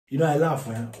You know, I laugh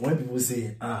when people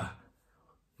say,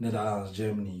 Netherlands,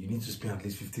 Germany, you need to spend at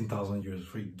least 15,000 euros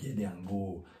before you get there and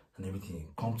go and everything.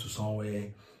 Come to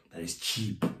somewhere that is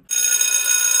cheap.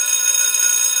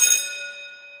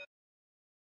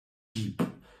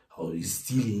 Or is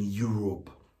still in Europe.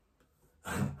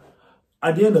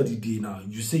 At the end of the day now,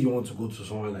 you say you want to go to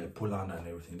somewhere like Poland and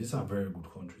everything. These are very good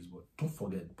countries, but don't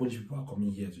forget, Polish people are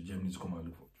coming here to Germany to come and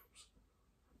look for jobs.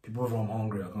 People from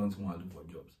Hungary are coming to come and look for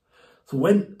jobs. So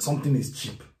when something is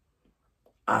cheap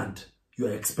and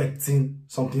you're expecting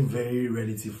something very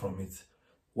relative from it,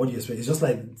 what do you expect? It's just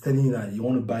like telling you that you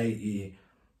want to buy a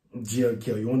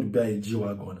GLK or you want to buy a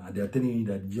G-Wagon and they're telling you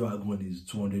that G-Wagon is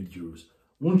 200 euros.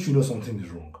 Won't you know something is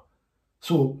wrong?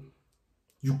 So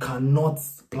you cannot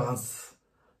plant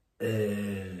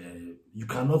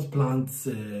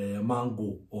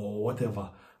mango or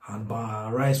whatever and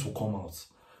rice will come out.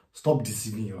 Stop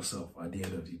deceiving yourself at the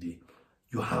end of the day.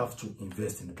 You have to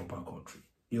invest in the proper country.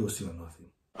 AOC or nothing.